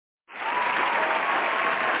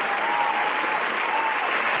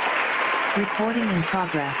Recording in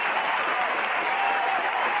progress.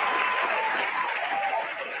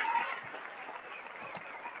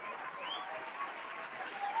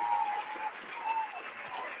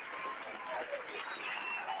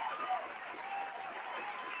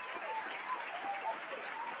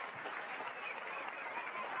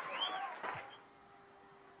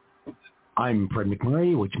 I'm Fred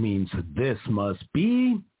McMurray, which means this must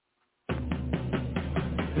be...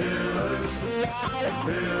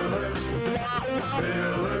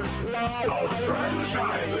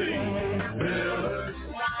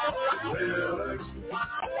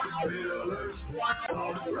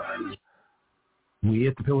 We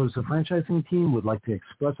at the Pillars of Franchising team would like to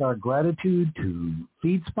express our gratitude to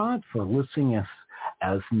FeedSpot for listing us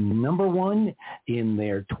as number one in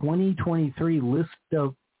their 2023 list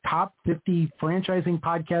of top 50 franchising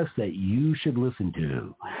podcasts that you should listen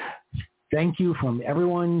to. Thank you from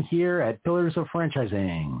everyone here at Pillars of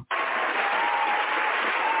Franchising.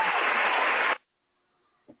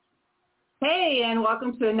 Hey, and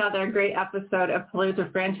welcome to another great episode of Pillars of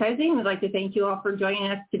Franchising. We'd like to thank you all for joining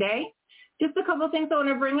us today. Just a couple of things I want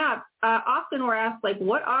to bring up. Often we're asked,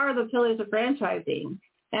 what are the Pillars of Franchising?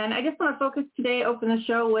 And I just want to focus today, open the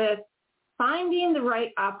show with finding the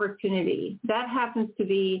right opportunity. That happens to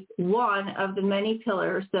be one of the many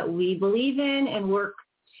pillars that we believe in and work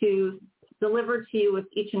to deliver to you with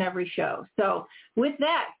each and every show. So with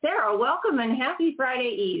that, Sarah, welcome and happy Friday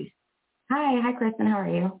Eve. Hi, Kristin. How are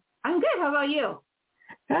you? I'm good. How about you?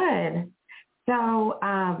 Good. So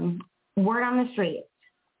word on the street.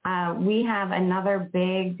 We have another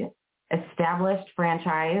big established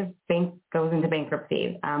franchise goes into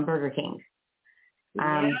bankruptcy, Burger King.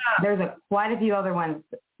 There's quite a few other ones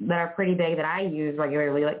that are pretty big that I use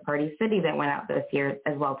regularly, like Party City that went out this year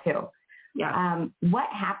as well too. Yeah. What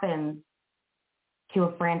happens to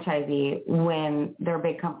a franchisee when their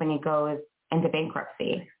big company goes into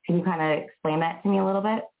bankruptcy? Can you kind of explain that to me a little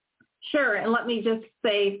bit? Sure. And let me just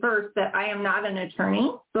say first that I am not an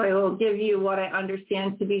attorney, so I will give you what I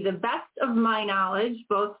understand to be the best of my knowledge,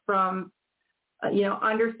 both from,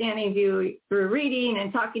 understanding you through reading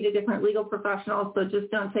and talking to different legal professionals. So just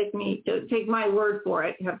don't take my word for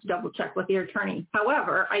it. You have to double check with your attorney.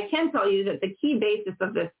 However, I can tell you that the key basis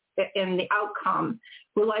of this and the outcome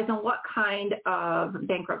relies on what kind of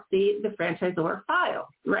bankruptcy the franchisor files,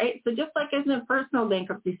 right? So just like as in a personal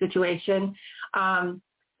bankruptcy situation,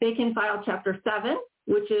 they can file Chapter 7,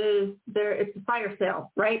 which is it's a fire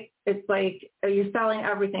sale, right? It's like you're selling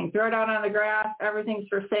everything, throw it out on the grass, everything's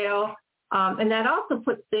for sale. And that also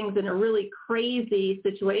puts things in a really crazy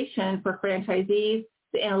situation for franchisees.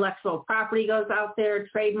 The intellectual property goes out there,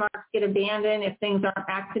 trademarks get abandoned if things aren't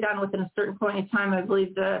acted on within a certain point in time. I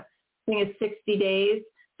believe the thing is 60 days.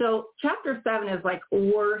 So Chapter 7 is like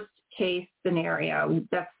worst case scenario.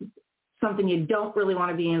 That's something you don't really want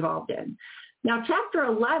to be involved in. Now, Chapter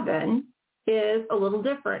 11 is a little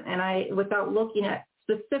different, and without looking at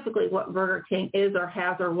specifically what Burger King is or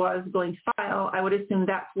has or was going to file, I would assume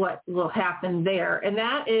that's what will happen there, and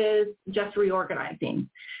that is just reorganizing.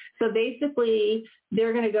 So basically,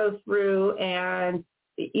 they're going to go through and,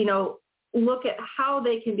 look at how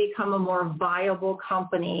they can become a more viable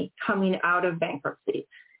company coming out of bankruptcy.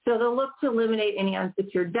 So they'll look to eliminate any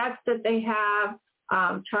unsecured debts that they have,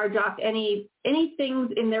 charge off any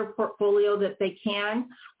things in their portfolio that they can.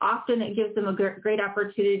 Often it gives them a great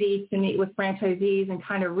opportunity to meet with franchisees and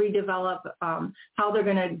kind of redevelop how they're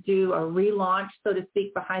going to do a relaunch, so to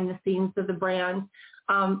speak, behind the scenes of the brand.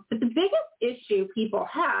 But the biggest issue people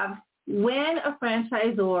have when a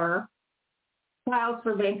franchisor files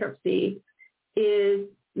for bankruptcy is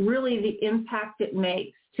really the impact it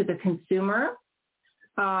makes to the consumer.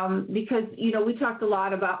 Because, we talked a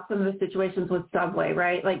lot about some of the situations with Subway,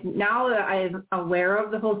 right? Like now that I'm aware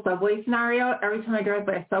of the whole Subway scenario, every time I drive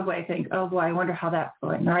by a Subway, I think, oh boy, I wonder how that's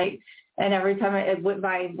going, right? And every time it went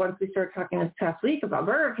by, once we started talking this past week about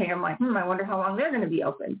Burger King, I'm like, I wonder how long they're going to be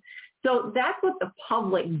open. So that's what the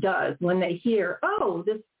public does when they hear, oh,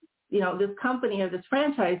 this company or this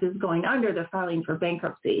franchise is going under, they're filing for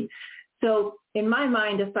bankruptcy. So in my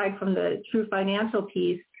mind, aside from the true financial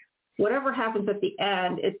piece, whatever happens at the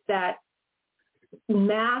end, it's that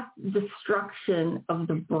mass destruction of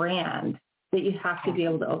the brand that you have to be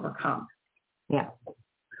able to overcome. Yeah,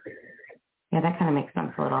 that kind of makes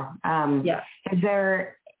sense a little. Yeah. Is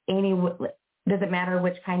there does it matter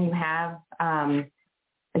which kind you have?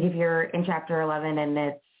 Like if you're in Chapter 11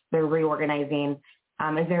 and they're reorganizing,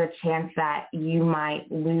 is there a chance that you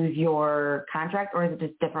might lose your contract, or is it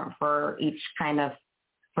just different for each kind of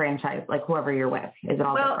franchise, like whoever you're with? Is it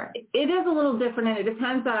all different? It is a little different, and it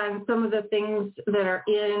depends on some of the things that are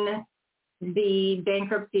in the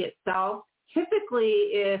bankruptcy itself. Typically,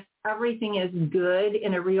 if everything is good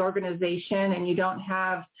in a reorganization and you don't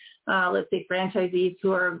have, let's say, franchisees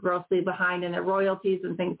who are grossly behind in their royalties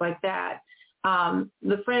and things like that,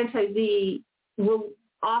 the franchisee will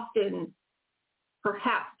often,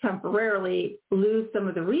 perhaps temporarily, lose some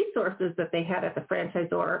of the resources that they had at the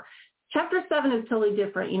franchisor. Chapter 7 is totally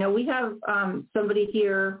different. We have somebody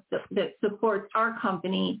here that supports our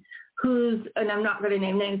company who's, and I'm not going to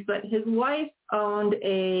name names, but his wife owned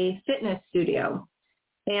a fitness studio.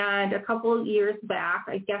 And a couple of years back,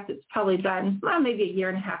 I guess it's probably been maybe a year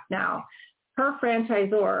and a half now, her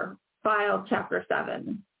franchisor filed Chapter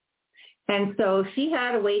 7. And so she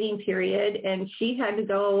had a waiting period, and she had to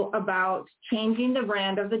go about changing the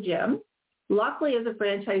brand of the gym. Luckily, as a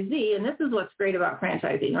franchisee, and this is what's great about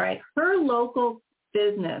franchising, right? Her local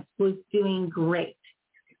business was doing great.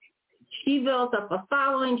 She built up a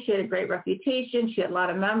following. She had a great reputation. She had a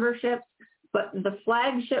lot of memberships. But the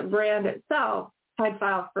flagship brand itself had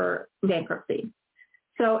filed for bankruptcy.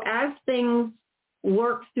 So as things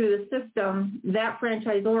worked through the system, that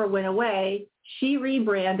franchisor went away. She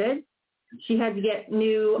rebranded. She had to get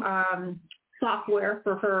new software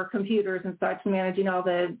for her computers and such, managing all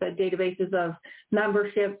the databases of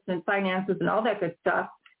memberships and finances and all that good stuff.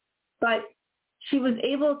 But she was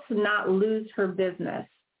able to not lose her business.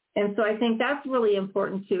 And so I think that's really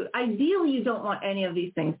important too. Ideally, you don't want any of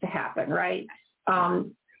these things to happen, right?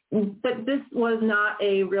 But this was not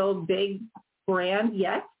a real big brand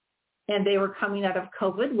yet. And they were coming out of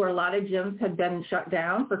COVID, where a lot of gyms had been shut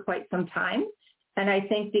down for quite some time. And I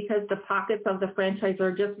think because the pockets of the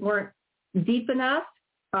franchisor just weren't deep enough,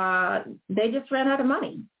 they just ran out of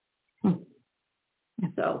money.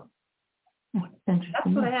 So that's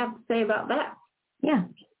what I have to say about that. Yeah,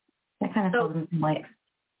 that kind of feels like.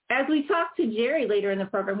 As we talk to Jerry later in the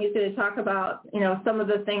program, he's going to talk about, some of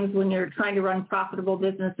the things when you're trying to run profitable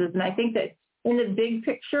businesses. And I think that in the big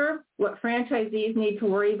picture, what franchisees need to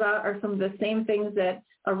worry about are some of the same things that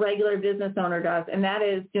a regular business owner does. And that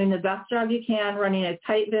is doing the best job you can, running a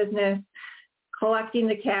tight business, collecting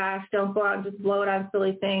the cash. Don't go out and just blow it on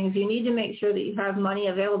silly things. You need to make sure that you have money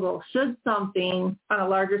available should something on a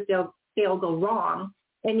larger scale go wrong.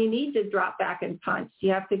 And you need to drop back and punch.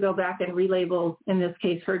 You have to go back and relabel, in this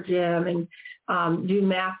case, her gym, and do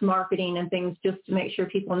mass marketing and things just to make sure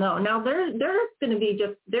people know. Now they're going to be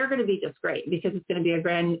just great, because it's going to be a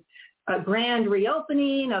grand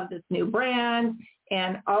reopening of this new brand,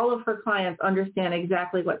 and all of her clients understand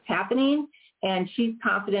exactly what's happening. And she's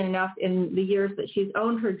confident enough in the years that she's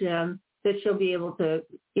owned her gym that she'll be able to,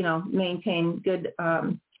 maintain good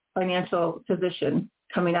financial position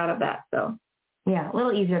coming out of that. So. Yeah, a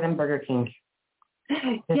little easier than Burger King.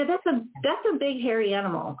 Yeah, that's a big, hairy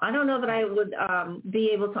animal. I don't know that I would be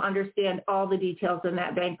able to understand all the details in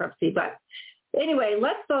that bankruptcy. But anyway,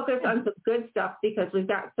 let's focus on some good stuff, because we've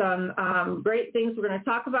got some great things we're going to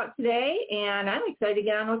talk about today, and I'm excited to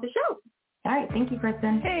get on with the show. All right. Thank you,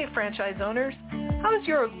 Kristin. Hey, franchise owners. How's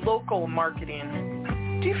your local marketing?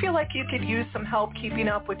 Do you feel like you could use some help keeping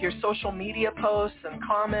up with your social media posts and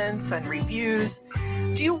comments and reviews?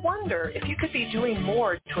 Do you wonder if you could be doing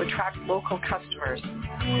more to attract local customers?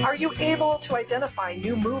 Are you able to identify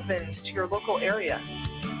new move-ins to your local area?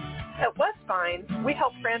 At Westbine, we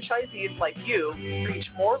help franchisees like you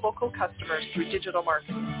reach more local customers through digital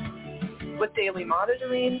marketing. With daily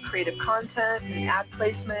monitoring, creative content, and ad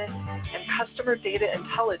placement, and customer data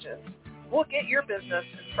intelligence, we'll get your business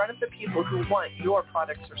in front of the people who want your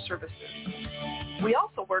products or services. We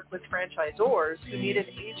also work with franchisors who need an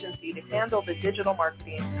agency to handle the digital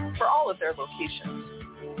marketing for all of their locations.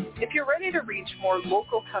 If you're ready to reach more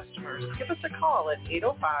local customers, give us a call at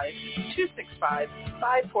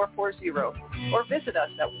 805-265-5440 or visit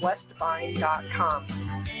us at westbine.com.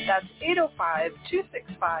 That's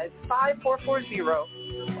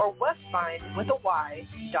 805-265-5440 or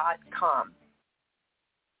westbine.com.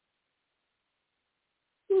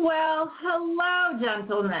 Well, hello,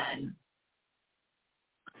 gentlemen.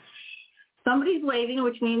 Somebody's waving,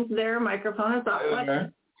 which means their microphone is off.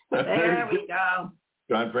 There we go.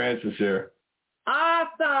 John Francis here.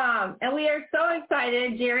 Awesome. And we are so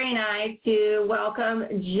excited, Jerry and I, to welcome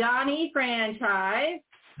Johnny Franchise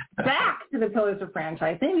back to the Pillars of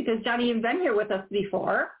Franchising, because, Johnny, you've been here with us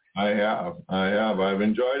before. I have. I've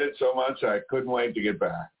enjoyed it so much, I couldn't wait to get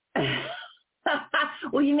back.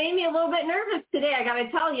 Well, you made me a little bit nervous today. I got to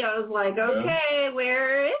tell you, I was like, okay,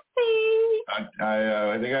 where is he?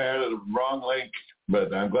 I think I had the wrong link,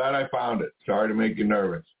 but I'm glad I found it. Sorry to make you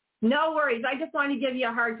nervous. No worries. I just wanted to give you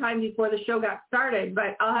a hard time before the show got started,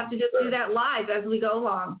 but I'll have to just do that live as we go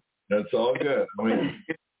along. That's all good. I mean,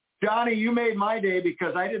 Johnny, you made my day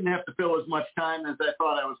because I didn't have to fill as much time as I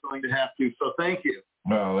thought I was going to have to. So thank you.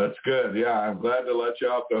 Well, that's good. Yeah, I'm glad to let you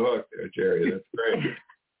off the hook there, Jerry. That's great.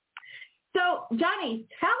 So, Johnny,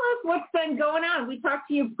 tell us what's been going on. We talked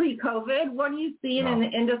to you pre-COVID. What are you seeing in the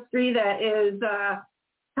industry that is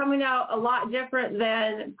coming out a lot different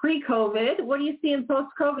than pre-COVID? What are you seeing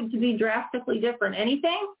post-COVID to be drastically different?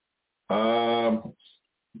 Anything? I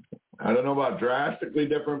don't know about drastically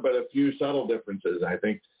different, but a few subtle differences. I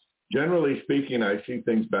think, generally speaking, I see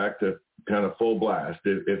things back to kind of full blast.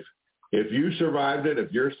 If you survived it,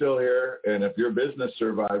 if you're still here, and if your business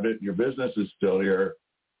survived it, your business is still here,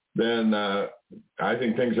 then I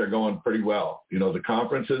think things are going pretty well. You know, the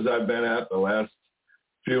conferences I've been at the last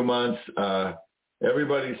few months,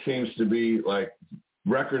 everybody seems to be like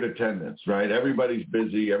record attendance, right? Everybody's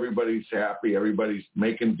busy, everybody's happy, everybody's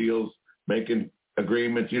making deals, making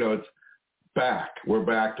agreements. You know, it's back. We're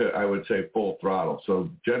back to, I would say, full throttle. So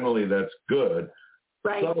generally that's good.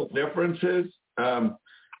 Right. Subtle differences.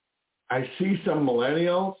 I see some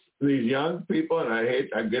millennials, these young people, and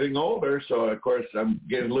I'm getting older, so of course I'm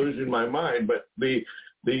losing my mind, but the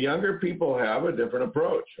younger people have a different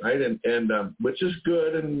approach, right? And which is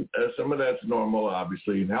good, and some of that's normal,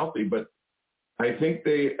 obviously, and healthy, but I think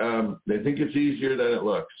they think it's easier than it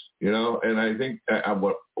looks, you know. And I think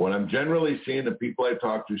what I'm generally seeing, the people I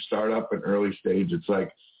talk to start up in early stage, it's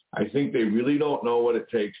like I think they really don't know what it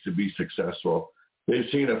takes to be successful. They've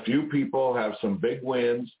seen a few people have some big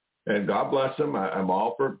wins, and God bless them. I'm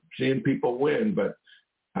all for seeing people win, but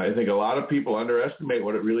I think a lot of people underestimate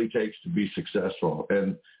what it really takes to be successful,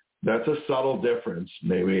 and that's a subtle difference.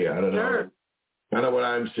 Maybe, I don't know, kind of what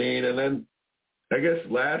I'm seeing. And then I guess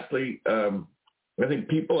lastly, I think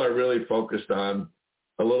people are really focused on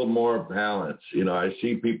a little more balance. You know, I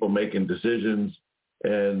see people making decisions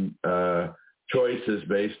and choices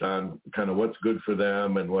based on kind of what's good for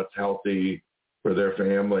them and what's healthy for their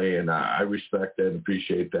family, and I respect that and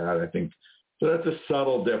appreciate that. I think so. That's a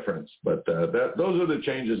subtle difference, but those are the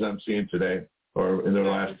changes I'm seeing today or in the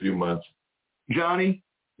last few months. Johnny,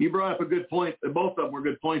 you brought up a good point. Both of them were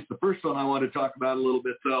good points. The first one I want to talk about a little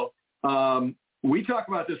bit. So we talk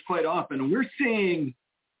about this quite often, and we're seeing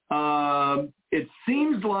it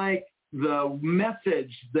seems like the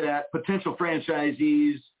message that potential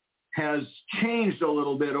franchisees has changed a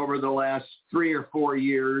little bit over the last 3 or 4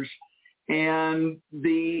 years. And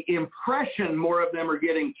the impression more of them are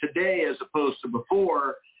getting today as opposed to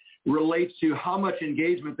before relates to how much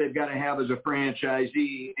engagement they've got to have as a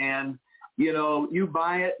franchisee. And, you know, you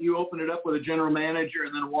buy it, you open it up with a general manager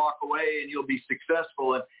and then walk away and you'll be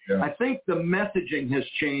successful. And I think the messaging has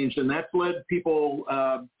changed, and that's led people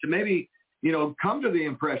to maybe, you know, come to the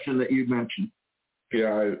impression that you mentioned.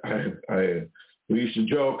 Yeah, we used to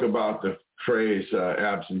joke about the phrase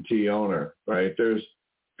absentee owner, right?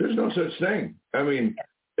 There's no such thing. I mean,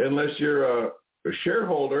 unless you're a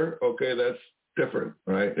shareholder, okay, that's different,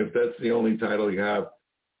 right? If that's the only title you have.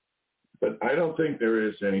 But I don't think there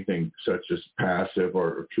is anything such as passive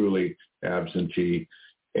or truly absentee.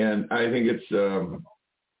 And I think it's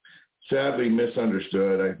sadly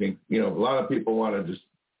misunderstood. I think, you know, a lot of people want to just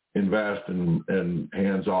invest and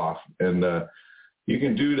hands off. And you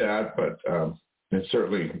can do that, but it's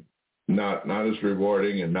certainly not as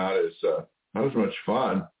rewarding and not as much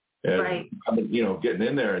fun as, you know, getting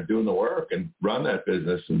in there and doing the work and run that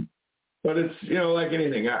business. But it's, you know, like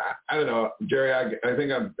anything. I don't know, Jerry, I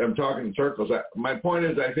think I'm talking in circles. My point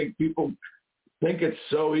is I think people think it's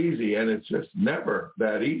so easy, and it's just never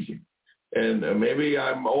that easy. And maybe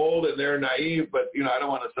I'm old and they're naive, but, you know, I don't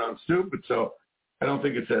want to sound stupid, so I don't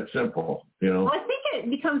think it's that simple, you know. Well, I think it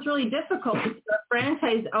becomes really difficult if you're a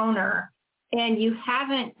franchise owner and you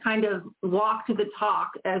haven't kind of walked the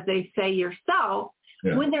talk, as they say, yourself.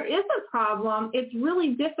 Yeah. When there is a problem, it's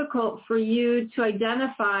really difficult for you to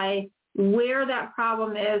identify where that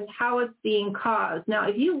problem is, how it's being caused. Now,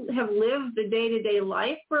 if you have lived the day-to-day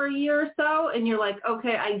life for a year or so and you're like,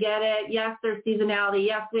 okay, I get it. Yes, there's seasonality.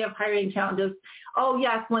 Yes, we have hiring challenges. Oh,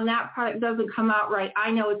 yes, when that product doesn't come out right,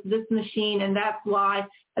 I know it's this machine and that's why.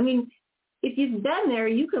 I mean, if you've been there,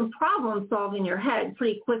 you can problem solve in your head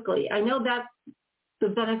pretty quickly. I know that's the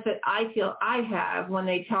benefit I feel I have when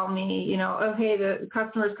they tell me, you know, okay, the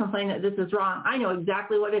customers complain that this is wrong. I know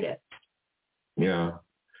exactly what it is. Yeah.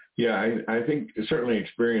 Yeah, I think certainly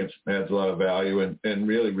experience adds a lot of value and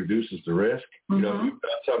really reduces the risk. Mm-hmm. You know, you've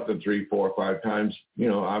done something 3, 4, 5 times, you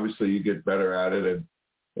know, obviously you get better at it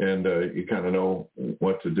and you kind of know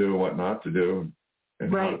what to do and what not to do.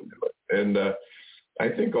 And right. How to do it. And I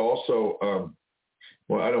think also,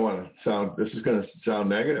 well, I don't want to sound, this is going to sound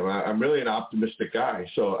negative. I'm really an optimistic guy,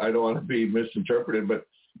 so I don't want to be misinterpreted, but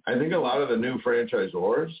I think a lot of the new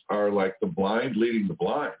franchisors are like the blind leading the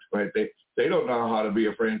blind, right? They don't know how to be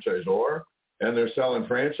a franchisor, and they're selling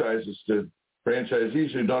franchises to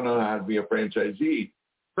franchisees who don't know how to be a franchisee.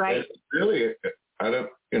 Right. It's really,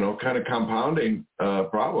 kind of compounding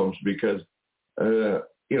problems because,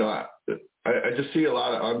 I just see a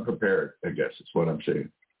lot of unprepared, I guess is what I'm saying.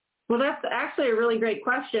 Well, that's actually a really great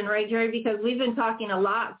question, right, Jerry? Because we've been talking a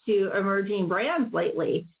lot to emerging brands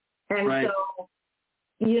lately. And right. so,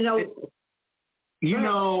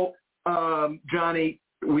 Johnny,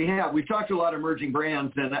 we've talked to a lot of emerging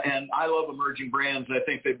brands, and I love emerging brands. I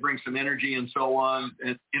think they bring some energy and so on,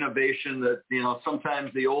 and innovation that,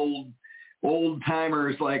 sometimes the old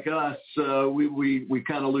timers like us, we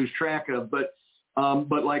kind of lose track of. But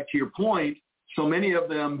like to your point, so many of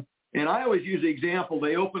them, and I always use the example,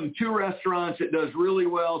 they open 2 restaurants, it does really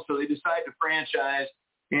well, so they decide to franchise,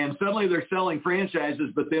 and suddenly they're selling franchises,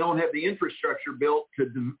 but they don't have the infrastructure built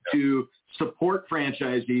to support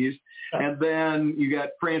franchisees. And then you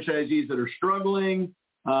got franchisees that are struggling.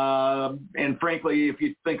 And frankly, if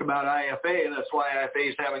you think about IFA, that's why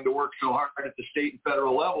IFA is having to work so hard at the state and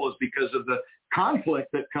federal level, is because of the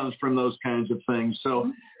conflict that comes from those kinds of things.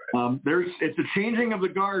 So it's a changing of the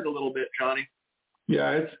guard a little bit, Johnny.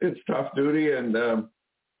 Yeah, it's tough duty, and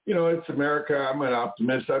it's America. I'm an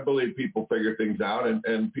optimist. I believe people figure things out,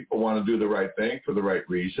 and people want to do the right thing for the right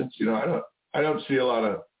reasons. I don't see a lot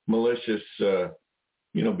of malicious,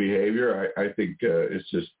 behavior. I think it's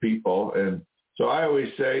just people, and so I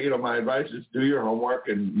always say, my advice is do your homework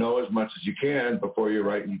and know as much as you can before you're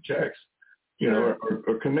writing checks, or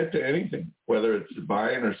commit to anything, whether it's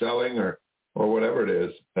buying or selling or whatever it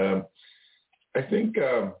is. I think.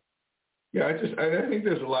 I think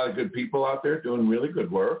there's a lot of good people out there doing really good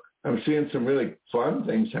work. I'm seeing some really fun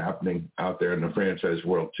things happening out there in the franchise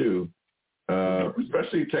world too,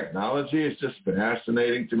 especially technology. It's just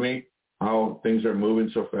fascinating to me how things are moving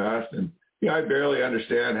so fast. And I barely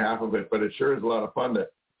understand half of it, but it sure is a lot of fun to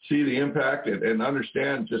see the impact and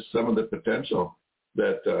understand just some of the potential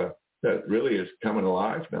that really is coming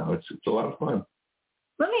alive now. It's a lot of fun.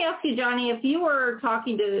 Let me ask you, Johnny, if you were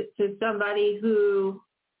talking to somebody who,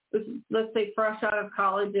 let's say, fresh out of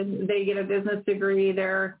college and they get a business degree,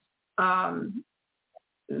 they've had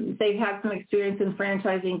some experience in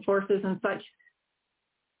franchising courses and such,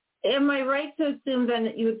 am I right to assume then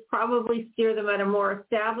that you would probably steer them at a more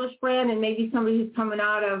established brand, and maybe somebody who's coming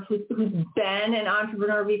out of who's been an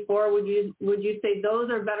entrepreneur before? Would you say those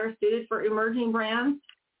are better suited for emerging brands?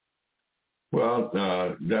 Well,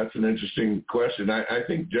 that's an interesting question. I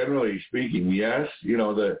think generally speaking, yes.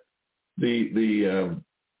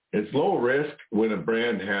 It's low risk when a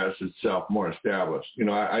brand has itself more established.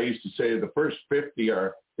 I used to say the first 50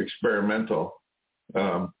 are experimental.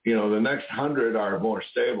 The next 100 are more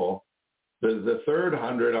stable. The third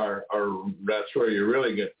 100 are that's where you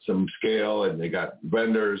really get some scale, and they got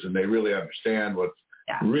vendors, and they really understand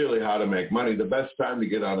really how to make money. The best time to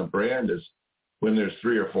get on a brand is when there's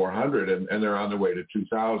 300 or 400 and they're on their way to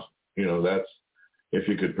 2,000. That's if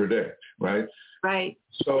you could predict, right? Right.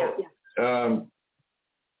 So.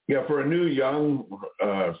 For a new, young,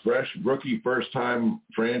 fresh, rookie, first-time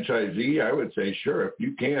franchisee, I would say, sure, if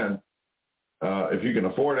you can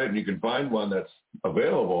afford it and you can find one that's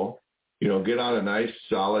available, get on a nice,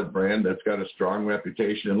 solid brand that's got a strong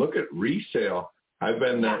reputation. And look at resale. I've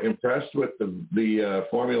been impressed with the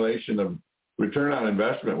formulation of return on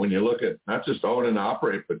investment when you look at not just own and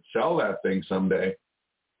operate, but sell that thing someday.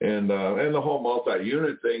 And the whole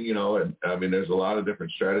multi-unit thing, and I mean, there's a lot of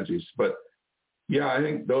different strategies, but yeah, I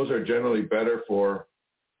think those are generally better for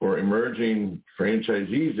emerging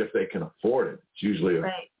franchisees if they can afford it. It's usually a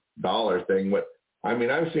dollar thing. But I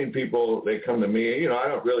mean, I've seen people, they come to me, I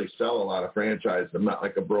don't really sell a lot of franchise. I'm not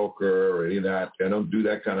like a broker or any of that. I don't do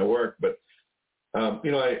that kind of work. But,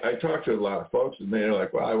 I talk to a lot of folks, and they're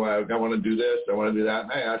like, well, I want to do this, I want to do that.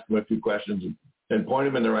 And I ask them a few questions and point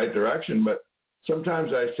them in the right direction. But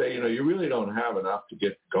sometimes I say, you really don't have enough to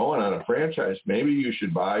get going on a franchise. Maybe you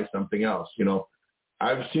should buy something else.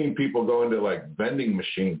 I've seen people go into like vending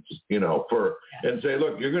machines, and say,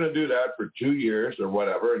 look, you're going to do that for 2 years or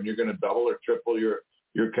whatever, and you're going to double or triple your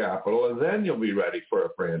capital, and then you'll be ready for a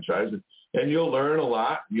franchise, and you'll learn a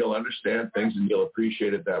lot, and you'll understand things, and you'll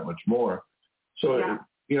appreciate it that much more. So, if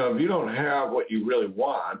you don't have what you really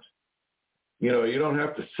want, you don't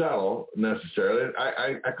have to settle necessarily.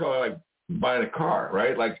 I call it like buying a car,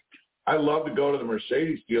 right? Like, I love to go to the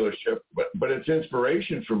Mercedes dealership, but it's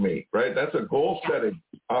inspiration for me, right? That's a goal-setting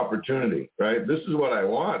opportunity, right? This is what I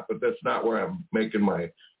want, but that's not where I'm making my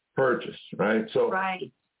purchase, right? So,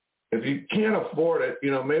 if you can't afford it,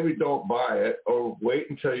 maybe don't buy it, or wait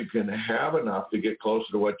until you can have enough to get closer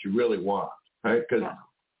to what you really want, right? Because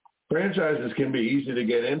franchises can be easy to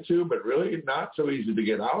get into, but really not so easy to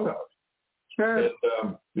get out of. Sure.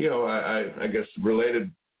 And, I guess related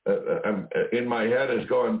in my head is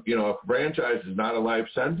going, a franchise is not a life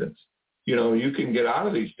sentence. You can get out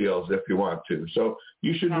of these deals if you want to. So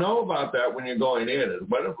you should know about that when you're going in. And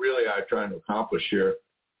what really I'm trying to accomplish here?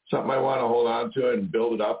 Something I want to hold on to and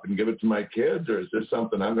build it up and give it to my kids, or is this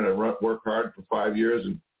something I'm going to work hard for 5 years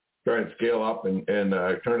and try and scale up and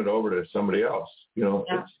turn it over to somebody else? Well,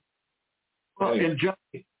 and John,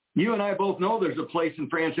 you and I both know there's a place in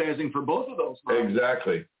franchising for both of those. Right?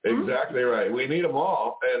 Exactly right. We need them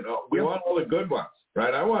all, and we want all the good ones,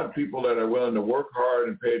 right? I want people that are willing to work hard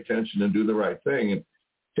and pay attention and do the right thing and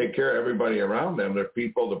take care of everybody around them, their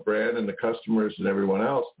people, the brand, and the customers and everyone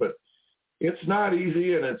else. But it's not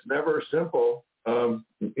easy, and it's never simple, but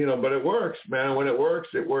it works, man. When it works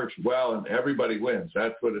well, and everybody wins.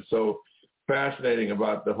 That's what is so fascinating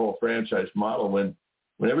about the whole franchise model. When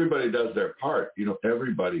everybody does their part,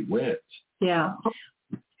 everybody wins. Yeah.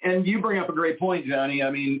 And you bring up a great point, Johnny. I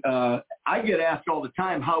mean, I get asked all the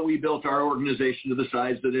time how we built our organization to the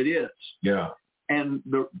size that it is. Yeah. And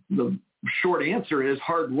the short answer is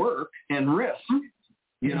hard work and risk.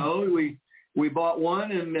 We bought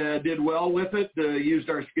one and did well with it, used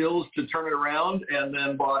our skills to turn it around, and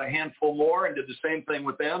then bought a handful more and did the same thing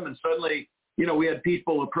with them. And suddenly, we had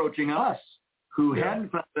people approaching us who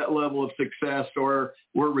hadn't found that level of success or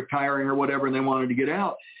were retiring or whatever, and they wanted to get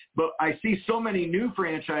out. But I see so many new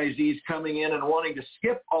franchisees coming in and wanting to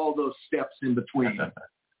skip all those steps in between.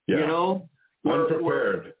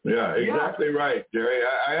 Unprepared. Exactly right, Jerry.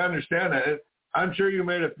 I understand that. I'm sure you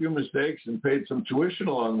made a few mistakes and paid some tuition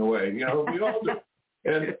along the way. We all do.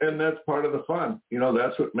 And that's part of the fun.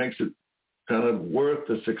 That's what makes it kind of worth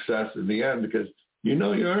the success in the end, because you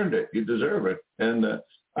earned it. You deserve it. And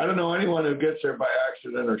I don't know anyone who gets there by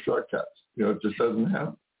accident or shortcuts. It just doesn't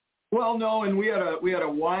happen. Well, no, and we had a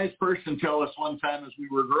wise person tell us one time as we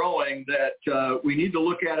were growing that we need to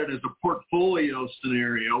look at it as a portfolio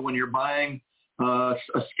scenario when you're buying a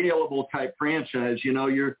scalable type franchise.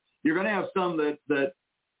 You're going to have some that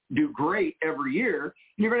do great every year,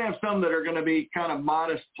 and you're going to have some that are going to be kind of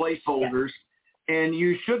modest placeholders, and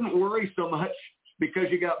you shouldn't worry so much because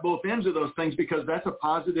you got both ends of those things, because that's a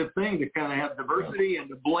positive thing to kind of have diversity and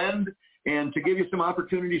to blend and to give you some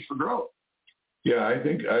opportunities for growth. Yeah, I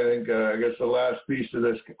think I guess the last piece of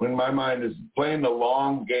this in my mind is playing the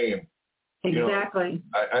long game. Exactly.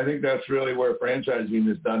 I think that's really where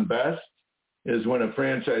franchising is done best, is when a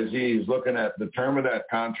franchisee is looking at the term of that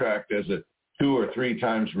contract as a 2 or 3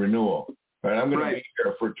 times renewal. Right? I'm going to be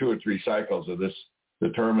here for 2 or 3 cycles of the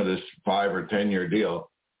term of this 5 or 10 year deal.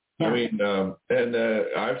 Yeah. I mean,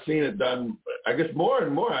 I've seen it done. I guess more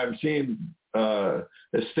and more I'm seeing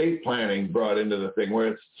estate planning brought into the thing, where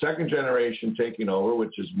it's second generation taking over,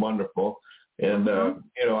 which is wonderful. And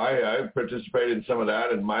I've participated in some of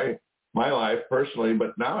that in my life personally,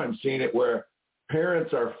 but now I'm seeing it where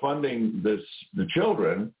parents are funding the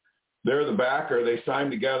children. They're the backer. They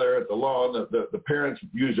sign together at the loan. The parents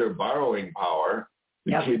use their borrowing power.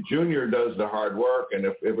 The kid junior does the hard work, and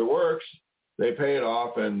if it works, they pay it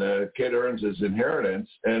off, and the kid earns his inheritance.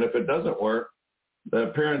 And if it doesn't work,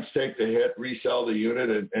 the parents take the hit, resell the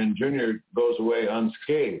unit, and junior goes away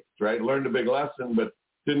unscathed, right? Learned a big lesson, but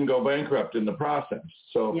didn't go bankrupt in the process.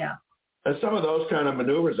 So some of those kind of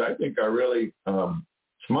maneuvers, I think, are really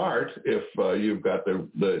smart if you've got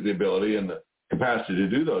the ability and the capacity to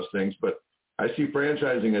do those things. But I see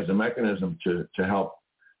franchising as a mechanism to help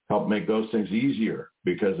make those things easier,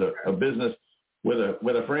 because a business with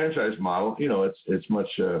a franchise model, it's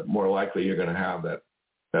much more likely you're going to have that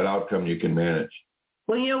outcome you can manage.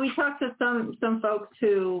 Well, we talked to some folks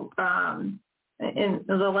who in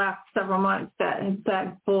the last several months that had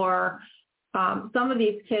said for some of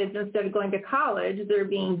these kids, instead of going to college, they're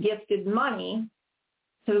being gifted money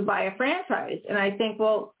to buy a franchise. And I think,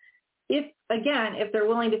 well, if they're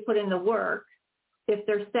willing to put in the work, if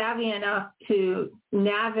they're savvy enough to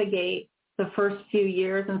navigate the first few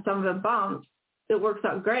years and some of the bumps, it works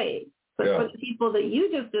out great. But for the people that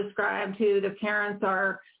you just described, who the parents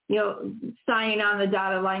are, signing on the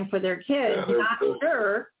dotted line for their kids, not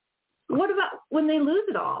sure, what about when they lose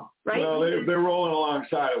it all, right? Well, they're rolling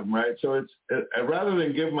alongside of them, right? So it's rather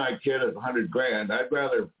than give my kid $100,000, I'd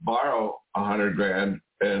rather borrow $100,000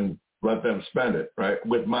 and let them spend it, right?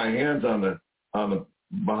 With my hands on the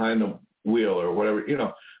behind the wheel or whatever,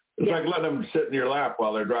 It's like letting them sit in your lap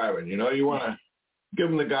while they're driving. You want to give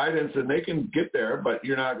them the guidance, and they can get there, but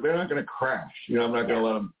they're not going to crash. I'm not going to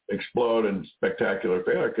let them explode in spectacular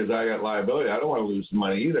failure because I got liability. I don't want to lose the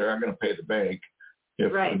money either. I'm going to pay the bank.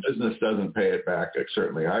 If the business doesn't pay it back,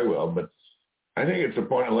 certainly I will. But I think it's a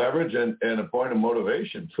point of leverage and a point of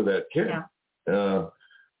motivation for that kid. Yeah.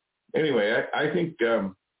 Anyway, I think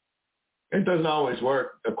it doesn't always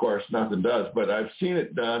work. Of course, nothing does. But I've seen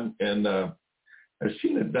it done, and I've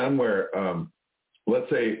seen it done where, let's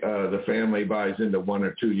say the family buys into 1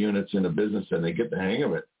 or 2 units in a business and they get the hang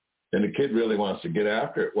of it, and the kid really wants to get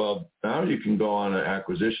after it. Well, now you can go on an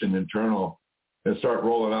acquisition internal and start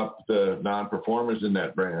rolling up the non-performers in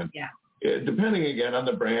that brand. Yeah. Depending again on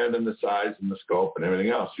the brand and the size and the scope and everything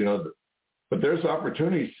else, but there's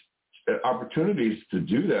opportunities to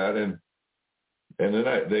do that, and then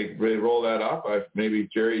they roll that up. Maybe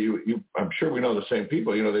Jerry, I'm sure we know the same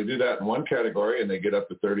people. They do that in one category and they get up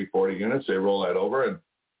to 30, 40 units. They roll that over, and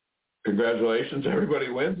congratulations, everybody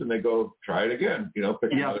wins, and they go try it again.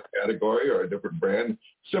 Pick another category or a different brand,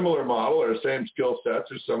 similar model or same skill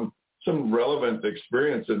sets or some relevant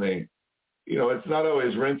experience, and they, it's not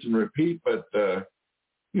always rinse and repeat, but there's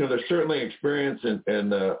certainly experience and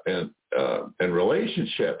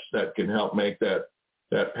relationships that can help make that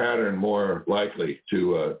pattern more likely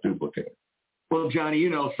to duplicate. Well, Johnny,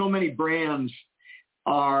 so many brands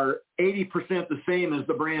are 80% the same as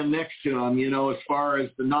the brand next to them, as far as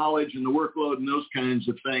the knowledge and the workload and those kinds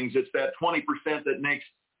of things. It's that 20% that makes,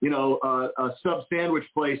 a sub-sandwich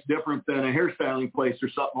place different than a hairstyling place or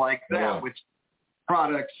something like that, which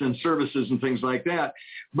products and services and things like that.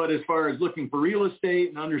 But as far as looking for real estate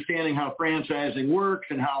and understanding how franchising works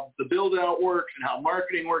and how the build out works and how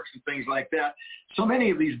marketing works and things like that, so many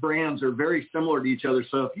of these brands are very similar to each other.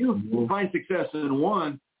 So if you find success in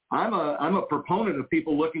one, I'm a proponent of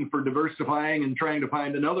people looking for diversifying and trying to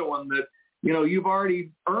find another one that, you've already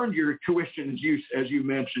earned your tuition, as you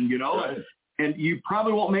mentioned, Right. And you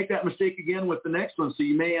probably won't make that mistake again with the next one. So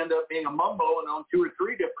you may end up being a mumbo and own 2 or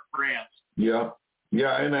 3 different brands. Yeah.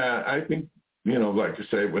 Yeah, and I think, like you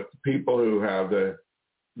say, with people who have the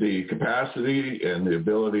capacity and the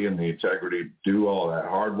ability and the integrity to do all that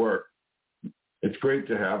hard work, it's great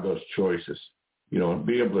to have those choices, and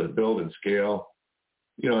be able to build and scale,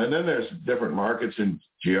 and then there's different markets and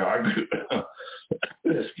different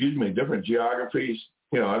geographies.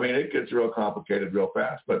 It gets real complicated real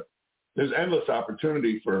fast, but there's endless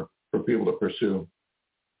opportunity for people to pursue.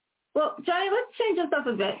 Well, Johnny, let's change this up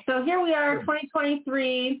a bit. So here we are,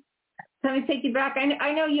 2023. Let me take you back.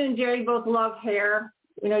 I know you and Jerry both love hair.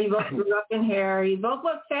 You both grew up in hair. You both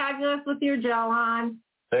look fabulous with your gel on.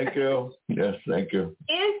 Thank you. Yes, thank you.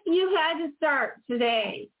 If you had to start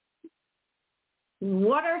today,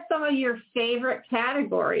 what are some of your favorite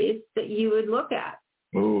categories that you would look at?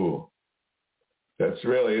 Ooh, that's a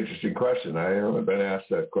really interesting question. I haven't been asked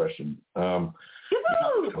that question. I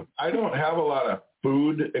don't have a lot of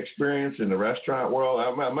food experience in the restaurant world.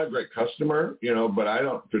 I'm a great customer, but I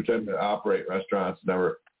don't pretend to operate restaurants.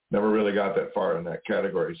 Never really got that far in that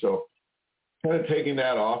category. So kind of taking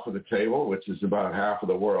that off of the table, which is about half of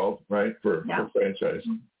the world, right, for franchise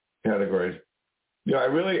categories.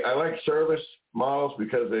 I like service models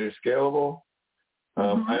because they're scalable.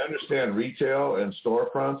 I understand retail and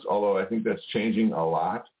storefronts, although I think that's changing a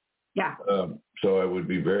lot. Yeah. So I would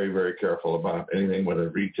be very, very careful about anything with a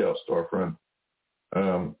retail storefront.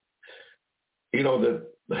 The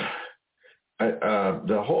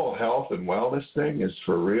whole health and wellness thing is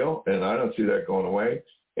for real, and I don't see that going away.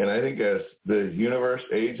 And I think as the universe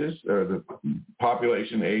ages or the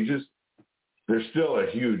population ages, there's still a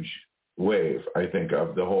huge wave, I think,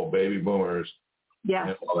 of the whole baby boomers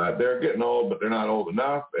and all that. They're getting old, but they're not old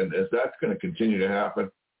enough. And as that's going to continue to happen,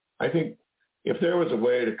 I think if there was a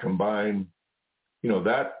way to combine,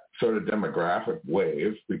 that sort of demographic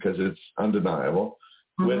wave, because it's undeniable,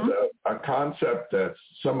 with a concept that's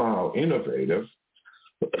somehow innovative,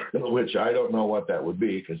 which I don't know what that would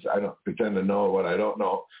be because I don't pretend to know what I don't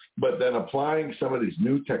know, but then applying some of these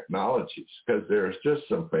new technologies, because there's just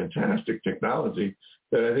some fantastic technology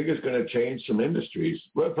that I think is going to change some industries.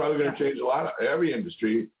 Well, probably going to change every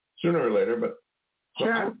industry sooner or later, but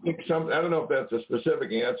sure. I think I don't know if that's a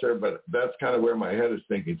specific answer, but that's kind of where my head is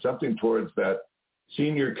thinking, something towards that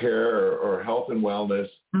senior care or health and wellness,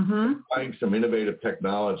 applying some innovative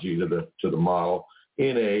technology to the model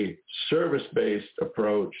in a service-based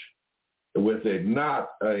approach with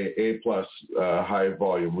not a plus high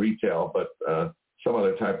volume retail, but some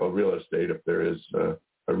other type of real estate if there is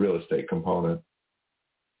a real estate component.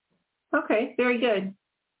 Okay, very good.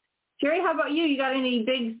 Jerry, how about you? You got any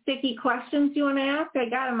big sticky questions you want to ask? I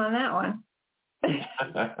got them on that one.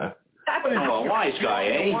 happening to a wise guy,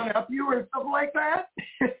 eh? One up you or something like that?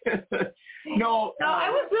 No, I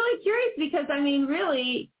was really curious because, I mean,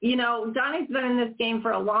 really, you know, Johnny's been in this game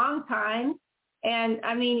for a long time. And,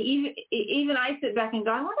 I mean, even I sit back and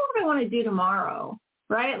go, I wonder what I want to do tomorrow,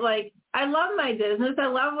 right? Like, I love my business. I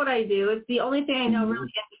love what I do. It's the only thing I know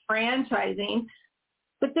really in franchising.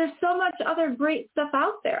 But there's so much other great stuff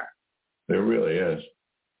out there. There really is.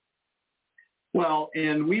 Well,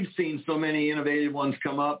 and we've seen so many innovative ones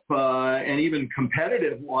come up, and even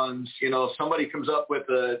competitive ones. You know, somebody comes up with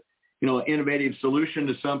a, you know, innovative solution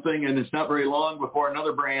to something, and it's not very long before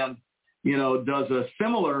another brand, you know, does a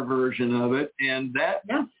similar version of it. And that,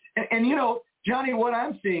 and you know, Johnny, what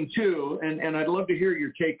I'm seeing too, and I'd love to hear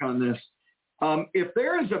your take on this. If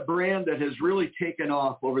there is a brand that has really taken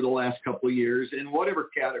off over the last couple of years in whatever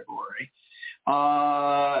category,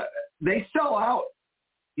 they sell out,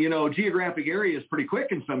 you know, geographic areas pretty quick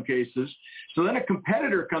in some cases. So then a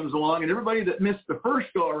competitor comes along and everybody that missed the first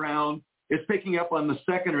go around is picking up on the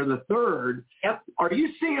second or the third. Yep. Are you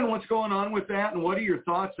seeing what's going on with that? And what are your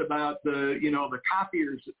thoughts about the, you know, the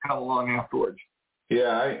copiers that come along afterwards?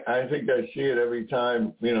 Yeah, I think I see it every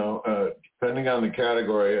time, you know, depending on the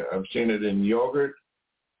category. I've seen it in yogurt.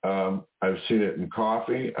 I've seen it in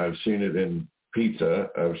coffee. I've seen it in pizza.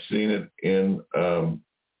 I've seen it in,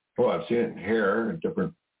 I've seen it in hair, in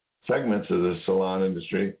different segments of the salon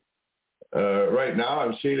industry. Right now,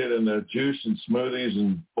 I'm seeing it in the juice and smoothies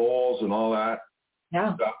and bowls and all that.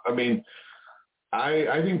 Yeah. I mean,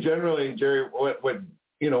 I think generally, Jerry,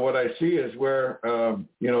 what I see is where,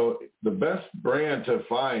 you know, the best brand to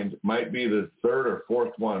find might be the third or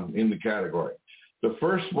fourth one in the category. The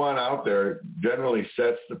first one out there generally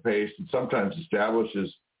sets the pace and sometimes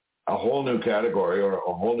establishes a whole new category or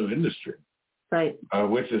a whole new industry. Right.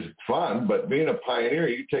 Which is fun, but being a pioneer,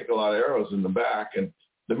 you take a lot of arrows in the back, and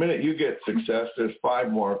the minute you get success, there's 5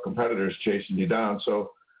 more competitors chasing you down.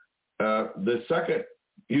 So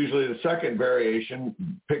usually the second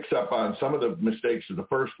variation picks up on some of the mistakes of the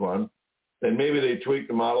first one, and maybe they tweak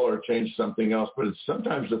the model or change something else, but it's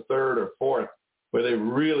sometimes the third or fourth where they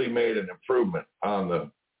really made an improvement on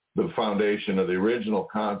the foundation of the original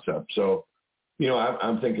concept. So, you know,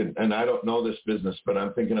 I'm thinking, and I don't know this business, but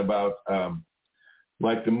I'm thinking about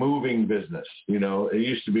like the moving business. You know, it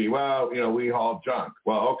used to be, well, you know, we haul junk.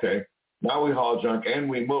 Well, okay, now we haul junk and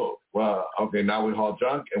we move. Well, okay, now we haul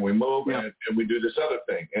junk and we move and we do this other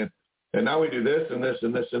thing. And now we do this and this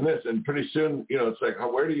and this and this. And pretty soon, you know, it's like,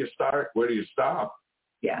 where do you start? Where do you stop?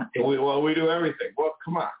 Yeah. And we do everything. Well,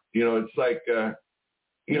 come on. You know, it's like,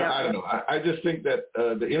 you know, I don't know. I just think that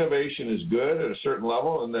the innovation is good at a certain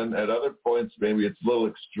level. And then at other points, maybe it's a little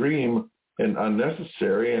extreme and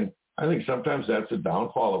unnecessary. And I think sometimes that's a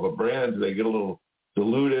downfall of a brand. They get a little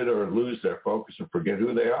diluted or lose their focus and forget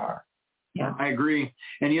who they are. Yeah, I agree.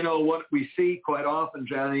 And you know what we see quite often,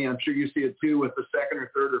 Johnny, I'm sure you see it too with the second or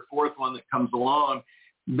third or fourth one that comes along.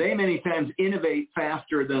 They many times innovate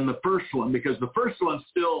faster than the first one because the first one's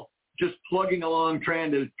still just plugging along, trying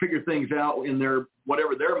to figure things out in their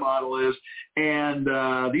whatever their model is. And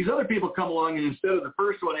these other people come along, and instead of the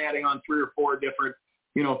first one adding on 3 or 4 different,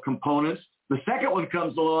 you know, components, the second one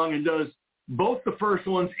comes along and does both the first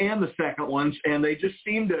ones and the second ones, and they just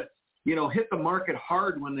seem to, you know, hit the market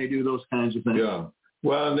hard when they do those kinds of things. Yeah.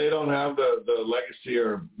 Well, and they don't have the legacy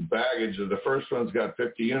or baggage of the first one's got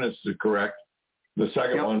 50 units to correct. The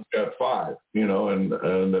second one's got 5, you know, and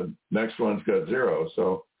the next one's got 0.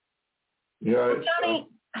 So, yeah. Johnny,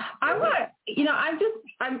 I want to, you know,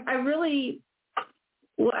 I really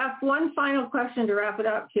will ask one final question to wrap it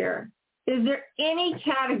up here. Is there any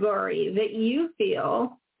category that you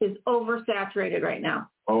feel is oversaturated right now?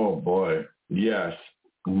 Oh, boy. Yes.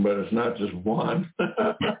 But it's not just one.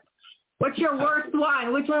 What's your worst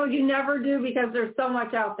one? Which one would you never do because there's so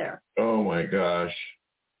much out there? Oh, my gosh.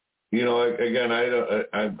 You know, again,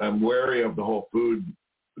 I'm wary of the whole food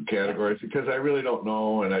categories because I really don't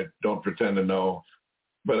know and I don't pretend to know.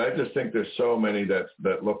 But I just think there's so many that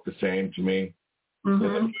look the same to me.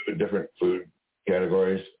 Mm-hmm. Different food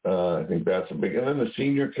categories. I think that's a big, and then the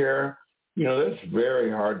senior care, you know, that's very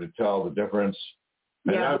hard to tell the difference.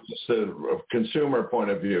 And that's just a consumer point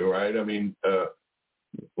of view, right? I mean,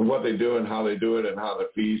 what they do and how they do it and how the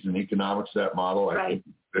fees and economics of that model. I think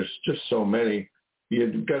there's just so many.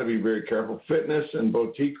 You've got to be very careful. Fitness and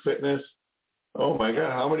boutique fitness. Oh my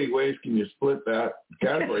God, how many ways can you split that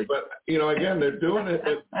category? But you know, again, they're doing it.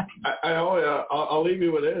 I'll leave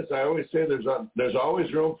you with this. I always say there's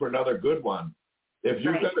always room for another good one. If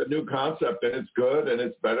you've got a new concept and it's good and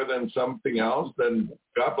it's better than something else, then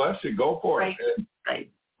God bless you, go for it. And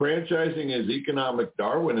franchising is economic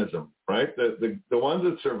Darwinism, right? The ones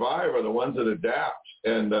that survive are the ones that adapt.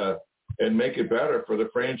 And and make it better for the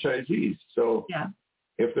franchisees. So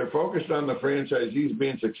if they're focused on the franchisees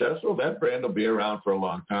being successful, that brand will be around for a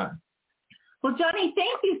long time. Well, Johnny,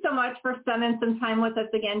 thank you so much for spending some time with us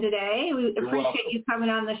again today. We appreciate you coming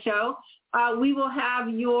on the show. We will have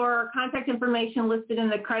your contact information listed in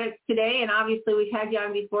the credits today, and obviously we've had you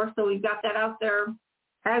on before, so we've got that out there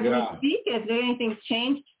as we speak. If anything's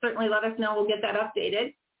changed, certainly let us know. We'll get that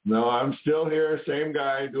updated. No, I'm still here, same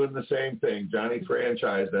guy doing the same thing, Johnny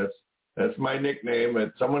Franchise. That's my nickname,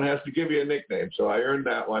 and someone has to give you a nickname, so I earned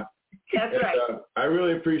that one. That's right. I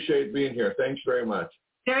really appreciate being here. Thanks very much.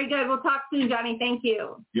 Very good. We'll talk soon, Johnny. Thank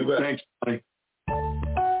you. You bet. Thanks, Johnny.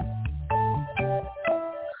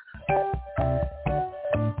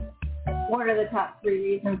 What are the top 3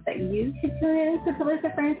 reasons that you should tune in to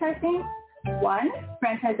Solicit Franchising? 1,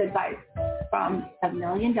 franchise advice from a $1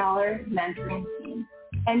 Million mentoring team.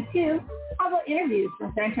 And 2, how about interviews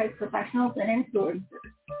from franchise professionals and influencers?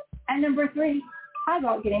 And number 3, how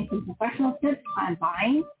about getting some professional tips on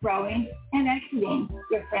buying, growing, and exiting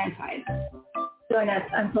your franchise? Join us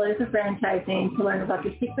on Solicit Franchising to learn about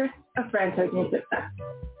the secrets of franchising success.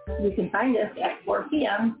 You can find us at 4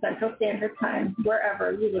 p.m. Central Standard Time,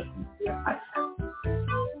 wherever you listen to your podcast.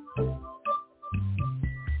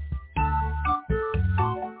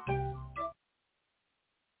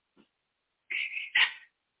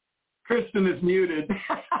 Kristin is muted.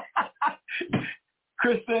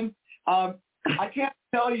 Kristin, I can't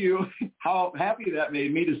tell you how happy that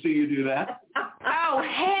made me to see you do that. Oh,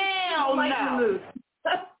 hell no.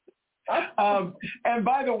 And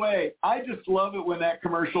by the way, I just love it when that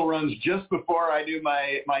commercial runs just before I do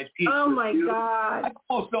my piece. Oh, my God. I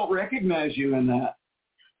almost don't recognize you in that.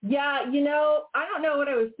 Yeah, I don't know what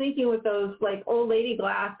I was thinking with those, like, old lady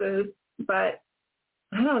glasses, but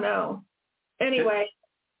I don't know. Anyway,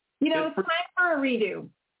 it's time for a redo.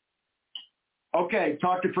 Okay,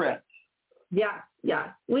 talk to Fred. Yeah.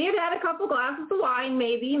 We had a couple glasses of wine,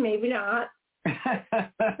 maybe not.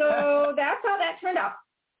 So that's how that turned out.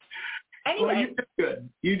 Anyway. Well,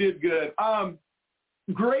 you did good.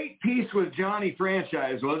 Great piece with Johnny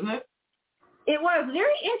Franchise, wasn't it? It was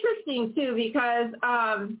very interesting, too, because,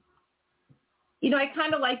 I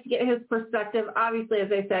kind of like to get his perspective. Obviously,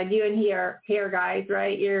 as I said, you and he are hair guys,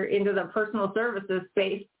 right? You're into the personal services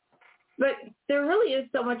space. But there really is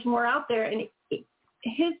so much more out there. And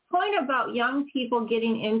his point about young people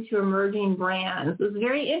getting into emerging brands was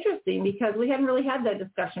very interesting because we hadn't really had that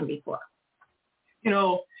discussion before.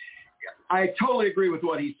 I totally agree with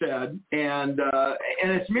what he said, and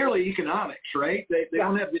it's merely economics, right? They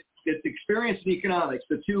don't have it's experience in economics,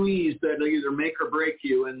 the 2 E's that either make or break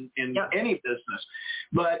you in any business.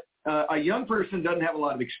 But a young person doesn't have a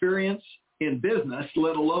lot of experience in business,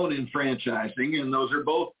 let alone in franchising, and those are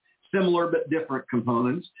both similar but different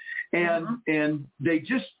components, and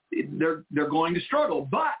they're going to struggle.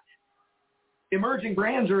 But emerging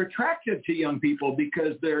brands are attractive to young people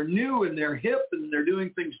because they're new and they're hip and they're doing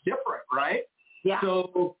things different, right? Yeah.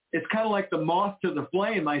 So it's kind of like the moth to the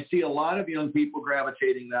flame. I see a lot of young people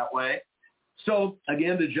gravitating that way. So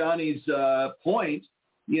again, to Johnny's point,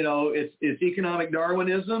 it's economic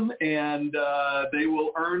Darwinism, and they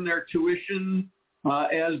will earn their tuition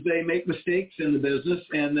as they make mistakes in the business.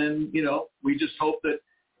 And then, we just hope that,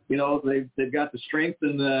 they've got the strength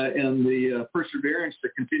and the perseverance to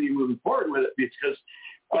continue moving forward with it, because,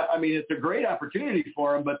 it's a great opportunity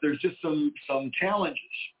for them, but there's just some challenges.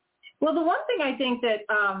 Well, the one thing I think that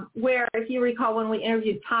where, if you recall, when we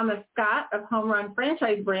interviewed Thomas Scott of Home Run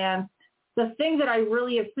Franchise Brands, the thing that I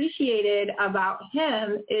really appreciated about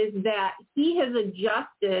him is that he has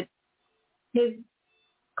adjusted his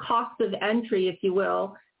cost of entry, if you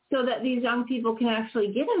will, so that these young people can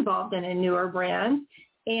actually get involved in a newer brand.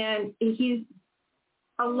 And he's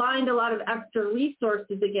aligned a lot of extra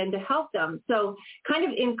resources, again, to help them. So kind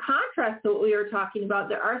of in contrast to what we were talking about,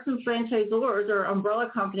 there are some franchisors or umbrella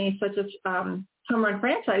companies such as Home Run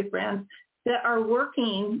Franchise Brands that are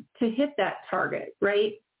working to hit that target,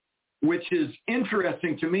 right? Which is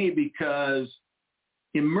interesting to me because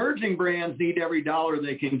emerging brands need every dollar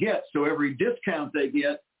they can get. So every discount they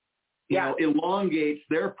get, elongates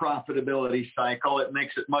their profitability cycle. It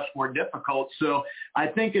makes it much more difficult. So I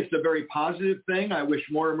think it's a very positive thing. I wish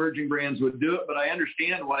more emerging brands would do it, but I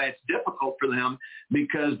understand why it's difficult for them,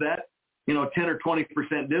 because that, 10 or 20%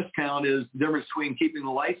 discount is the difference between keeping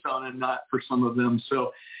the lights on and not for some of them.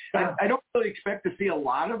 So I don't really expect to see a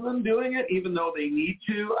lot of them doing it, even though they need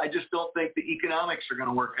to. I just don't think the economics are going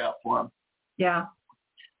to work out for them. Yeah.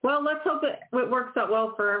 Well, let's hope it works out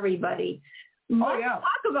well for everybody. Let's talk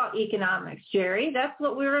about economics, Jerry. That's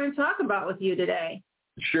what we're going to talk about with you today.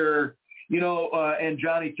 Sure. And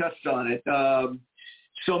Johnny touched on it.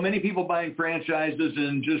 so many people buying franchises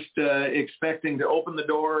and just expecting to open the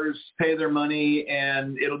doors, pay their money,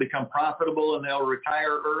 and it'll become profitable and they'll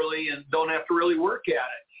retire early and don't have to really work at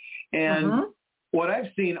it. And what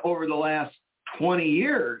I've seen over the last 20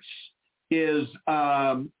 years is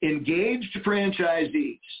engaged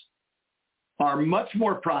franchisees are much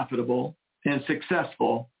more profitable and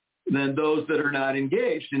successful than those that are not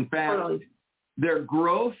engaged. In fact, their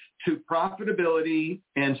growth to profitability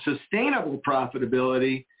and sustainable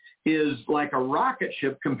profitability is like a rocket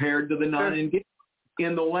ship compared to the non-engaged.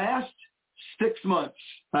 In the last 6 months,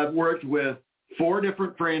 I've worked with 4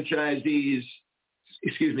 different franchisees,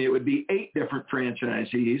 it would be 8 different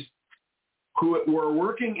franchisees who were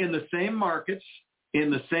working in the same markets, in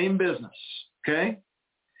the same business, okay?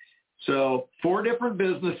 So 4 different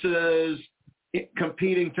businesses,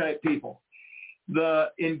 competing type people. The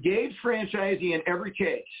engaged franchisee in every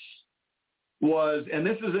case was, and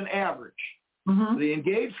this is an average, the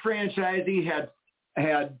engaged franchisee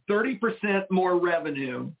had 30% more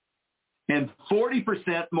revenue and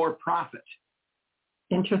 40% more profit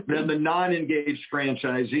than the non-engaged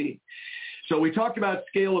franchisee. So we talked about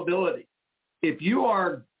scalability. If you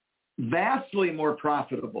are vastly more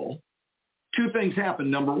profitable, 2 things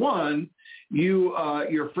happen. Number one,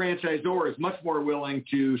 your franchisor is much more willing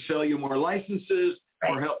to sell you more licenses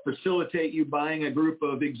or help facilitate you buying a group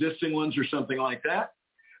of existing ones or something like that.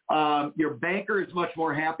 Your banker is much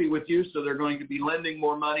more happy with you, so they're going to be lending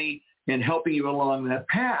more money and helping you along that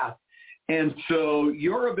path. And so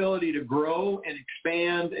your ability to grow and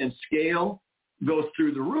expand and scale goes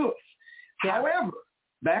through the roof. However,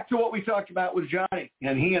 back to what we talked about with Johnny,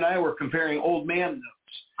 and he and I were comparing old man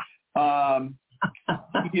notes.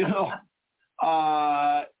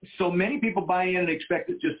 So many people buy in and expect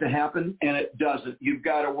it just to happen, and it doesn't. You've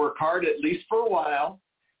got to work hard, at least for a while.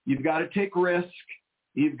 You've got to take risk.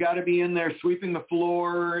 You've got to be in there sweeping the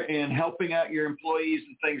floor and helping out your employees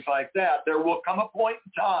and things like that. There will come a point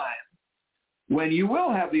in time when you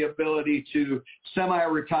will have the ability to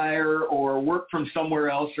semi-retire or work from somewhere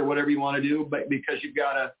else or whatever you want to do, but because you've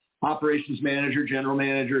got a operations manager, general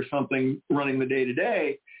manager, or something running the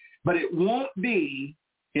day-to-day. But it won't be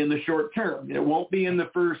in the short term. It won't be in the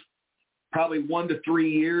first probably 1 to 3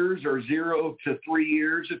 years or 0 to 3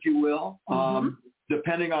 years, if you will.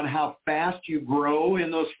 Depending on how fast you grow in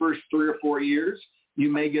those first 3 or 4 years, you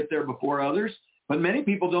may get there before others. But many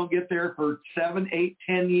people don't get there for 7, 8,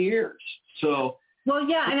 10 years. So, well,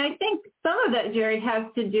 yeah, and I think some of that, Jerry, has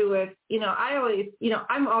to do with,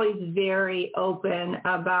 I'm always very open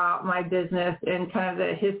about my business and kind of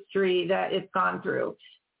the history that it's gone through.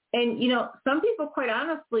 And, some people, quite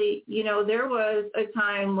honestly, there was a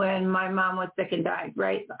time when my mom was sick and died,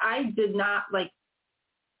 right? I did not,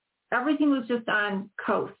 everything was just on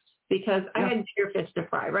coast because I had bigger fish to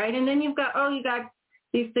fry, right? And then you got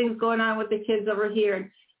these things going on with the kids over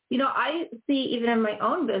here. I see even in my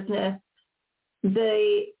own business,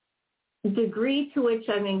 the degree to which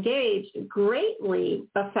I'm engaged greatly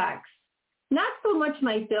affects not so much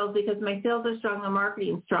my sales, because my sales are strong and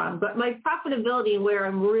marketing is strong, but my profitability, where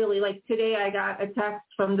I'm really, like today I got a text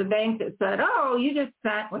from the bank that said, oh, you just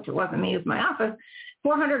spent, which it wasn't me, it was my office,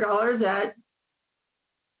 $400 at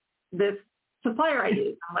this supplier I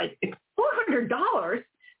use. I'm like, $400?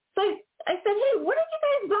 So I said, hey, what did you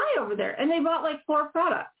guys buy over there? And they bought 4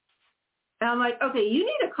 products. And I'm like, okay, you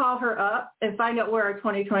need to call her up and find out where our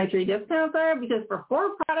 2023 discounts are, because for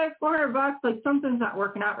 4 products, $400, something's not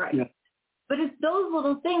working out right. Yeah. But it's those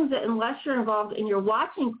little things that, unless you're involved and you're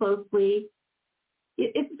watching closely,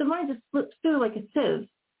 the money just slips through like a sieve,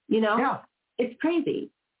 Yeah. It's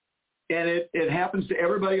crazy. And it happens to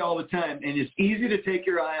everybody all the time. And it's easy to take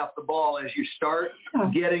your eye off the ball as you start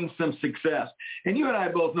getting some success. And you and I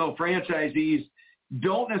both know franchisees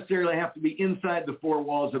don't necessarily have to be inside the 4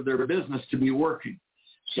 walls of their business to be working.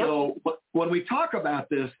 So when we talk about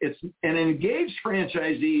this, it's an engaged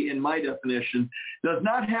franchisee, in my definition, does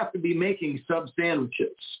not have to be making sub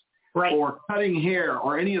sandwiches or cutting hair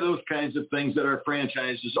or any of those kinds of things that our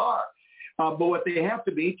franchises are. But what they have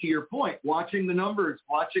to be, to your point, watching the numbers,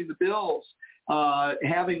 watching the bills,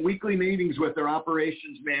 having weekly meetings with their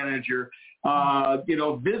operations manager,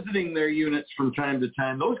 visiting their units from time to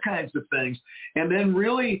time, those kinds of things. And then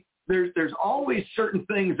really there's always certain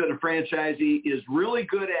things that a franchisee is really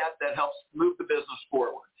good at that helps move the business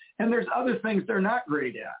forward. And there's other things they're not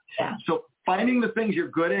great at. Yeah. So finding the things you're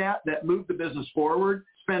good at that move the business forward,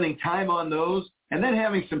 spending time on those, and then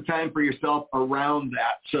having some time for yourself around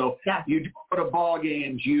that. So you go to ball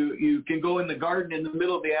games. You can go in the garden in the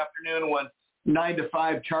middle of the afternoon when 9 to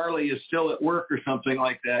 5 Charlie is still at work or something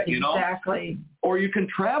like that, Exactly. Or you can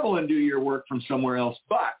travel and do your work from somewhere else,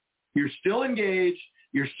 but you're still engaged.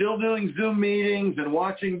 You're still doing Zoom meetings and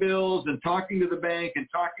watching bills and talking to the bank and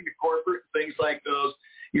talking to corporate, things like those.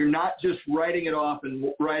 You're not just writing it off and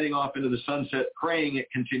riding off into the sunset, praying it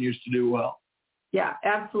continues to do well. Yeah,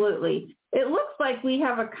 absolutely. It looks like we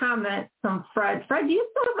have a comment from Fred. Fred, do you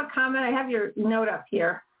still have a comment? I have your note up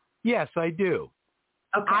here. Yes, I do.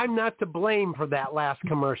 Okay. I'm not to blame for that last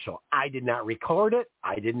commercial. I did not record it.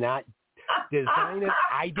 I did not design it.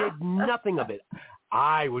 I did nothing of it.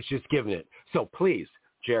 I was just giving it. So please,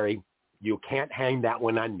 Jerry, you can't hang that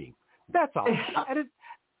one on me. That's all.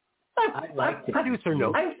 I like it. Producer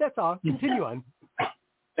note. That's all. Continue on.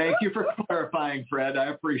 Thank you for clarifying, Fred. I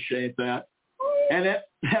appreciate that. And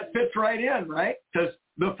that fits right in, right? Because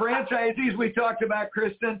the franchisees we talked about,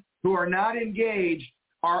 Kristin, who are not engaged,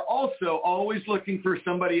 are also always looking for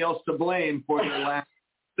somebody else to blame for their lack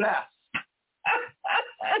of success.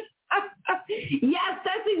 Yes,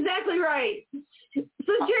 that's exactly right. So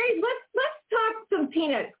Jerry, let's talk some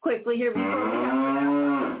peanuts quickly here before we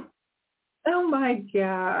have. Oh my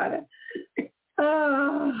God.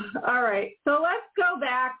 All right. So let's go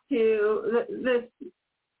back to this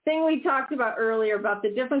thing we talked about earlier about the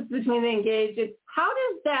difference between the engaged. How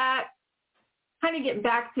does that kind of get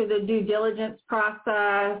back to the due diligence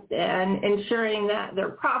process and ensuring that they're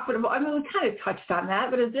profitable? I mean, we kind of touched on that,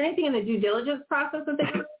 but is there anything in the due diligence process that they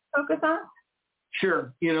really focus on?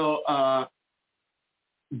 Sure.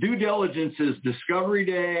 Due diligence is discovery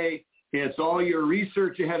day. It's all your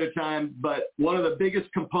research ahead of time, but one of the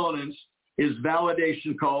biggest components is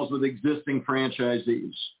validation calls with existing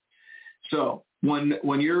franchisees. So when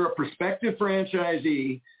you're a prospective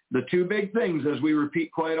franchisee, the two big things, as we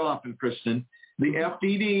repeat quite often, Kristin, the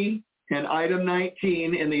FDD and item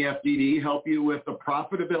 19 in the FDD help you with the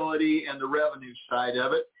profitability and the revenue side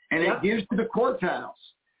of it, and it gives you the quartiles.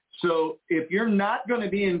 So if you're not going to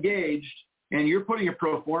be engaged and you're putting a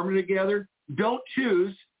pro forma together, don't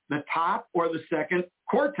choose the top or the second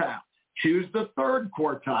quartile. Choose the third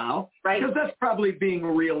quartile, because that's probably being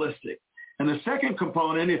realistic. And the second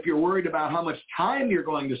component, if you're worried about how much time you're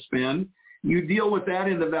going to spend, you deal with that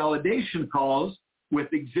in the validation calls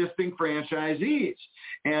with existing franchisees.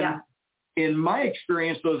 And in my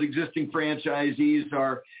experience, those existing franchisees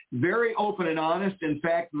are very open and honest. In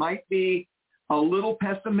fact, might be a little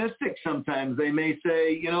pessimistic sometimes. They may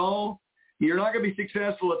say, you're not going to be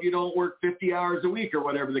successful if you don't work 50 hours a week or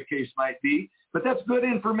whatever the case might be. But that's good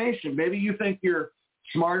information. Maybe you think you're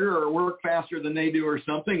smarter or work faster than they do or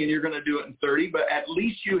something, and you're going to do it in 30, but at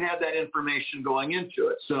least you had that information going into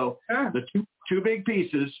it. So the two big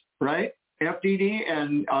pieces, right? FDD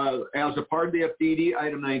and as a part of the FDD,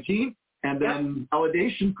 item 19, and then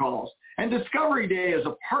validation calls. And discovery day is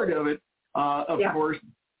a part of it, of course,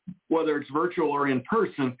 whether it's virtual or in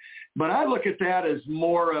person. But I look at that as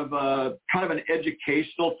more of a kind of an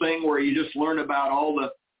educational thing where you just learn about all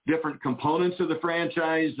the different components of the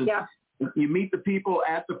franchise. And you meet the people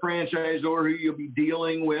at the franchisor who you'll be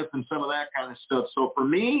dealing with and some of that kind of stuff. So for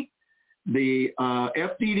me, the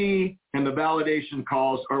FDD and the validation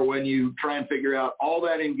calls are when you try and figure out all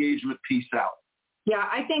that engagement piece out. Yeah,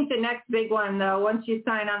 I think the next big one, though, once you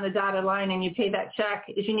sign on the dotted line and you pay that check,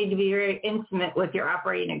 is you need to be very intimate with your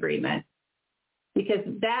operating agreement, because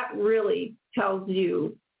that really tells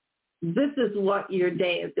you this is what your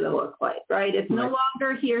day is going to look like, right? It's no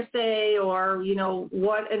longer hearsay or,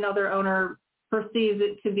 what another owner perceives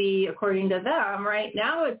it to be according to them, right?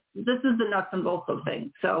 Now this is the nuts and bolts of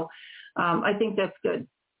things. So I think that's good.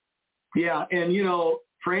 Yeah, and,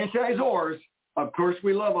 franchisors, of course,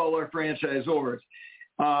 we love all our franchisors,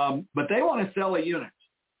 but they want to sell a unit.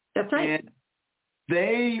 That's right. And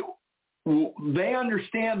they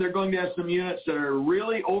understand they're going to have some units that are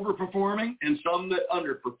really overperforming and some that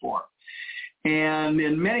underperform. And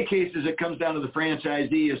in many cases, it comes down to the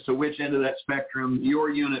franchisee as to which end of that spectrum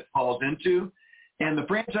your unit falls into. And the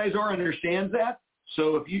franchisor understands that.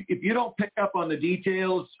 So if you don't pick up on the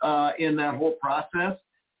details in that whole process,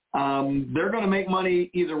 they're going to make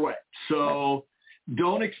money either way. So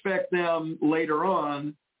don't expect them later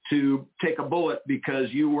on to take a bullet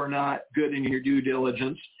because you were not good in your due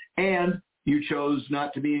diligence and you chose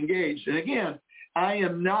not to be engaged. And again, I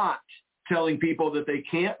am not telling people that they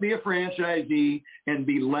can't be a franchisee and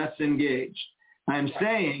be less engaged. I'm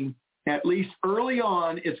saying at least early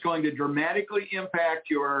on, it's going to dramatically impact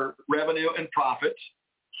your revenue and profits.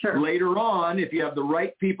 Sure. Later on, if you have the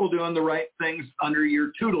right people doing the right things under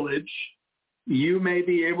your tutelage, you may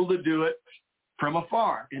be able to do it from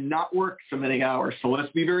afar and not work so many hours. So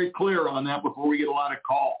let's be very clear on that before we get a lot of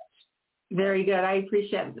calls. Very good. I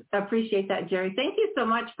appreciate that, Jerry. Thank you so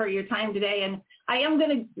much for your time today. And I am going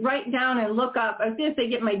to write down and look up, I was going to say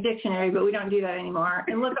get my dictionary, but we don't do that anymore,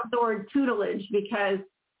 and look up the word tutelage, because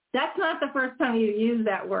that's not the first time you use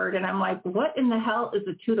that word. And I'm like, what in the hell is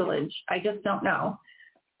a tutelage? I just don't know.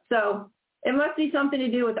 So it must be something to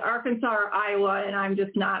do with Arkansas or Iowa, and I'm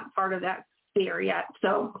just not part of that sphere yet.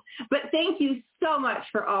 So, but thank you so much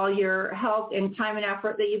for all your help and time and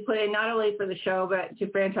effort that you put in, not only for the show, but to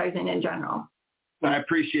franchising in general. I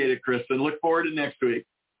appreciate it, Kristin. Look forward to next week.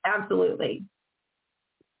 Absolutely.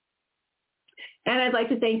 And I'd like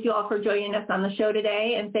to thank you all for joining us on the show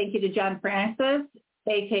today. And thank you to John Francis,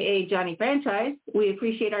 AKA Johnny Franchise. We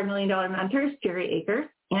appreciate our $1 Million mentors, Jerry Akers,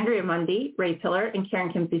 Andrea Mundy, Ray Pillar, and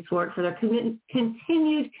Karen Kimsey-Sword for their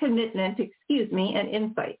continued commitment, and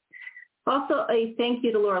insight. Also, a thank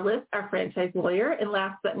you to Laura List, our franchise lawyer. And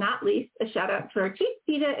last but not least, a shout out to our chief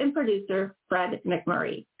PETA and producer, Fred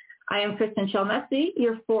McMurray. I am Kristin Selmeczy,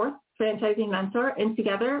 your fourth franchising mentor, and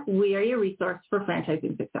together we are your resource for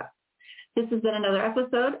franchising success. This has been another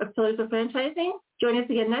episode of Pillars of Franchising. Join us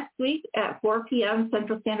again next week at 4 p.m.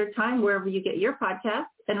 Central Standard Time, wherever you get your podcasts.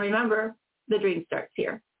 And remember, the dream starts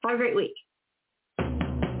here. Have a great week.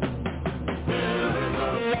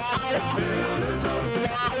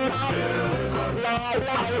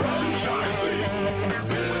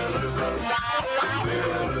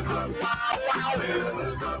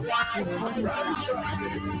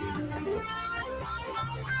 Franchising.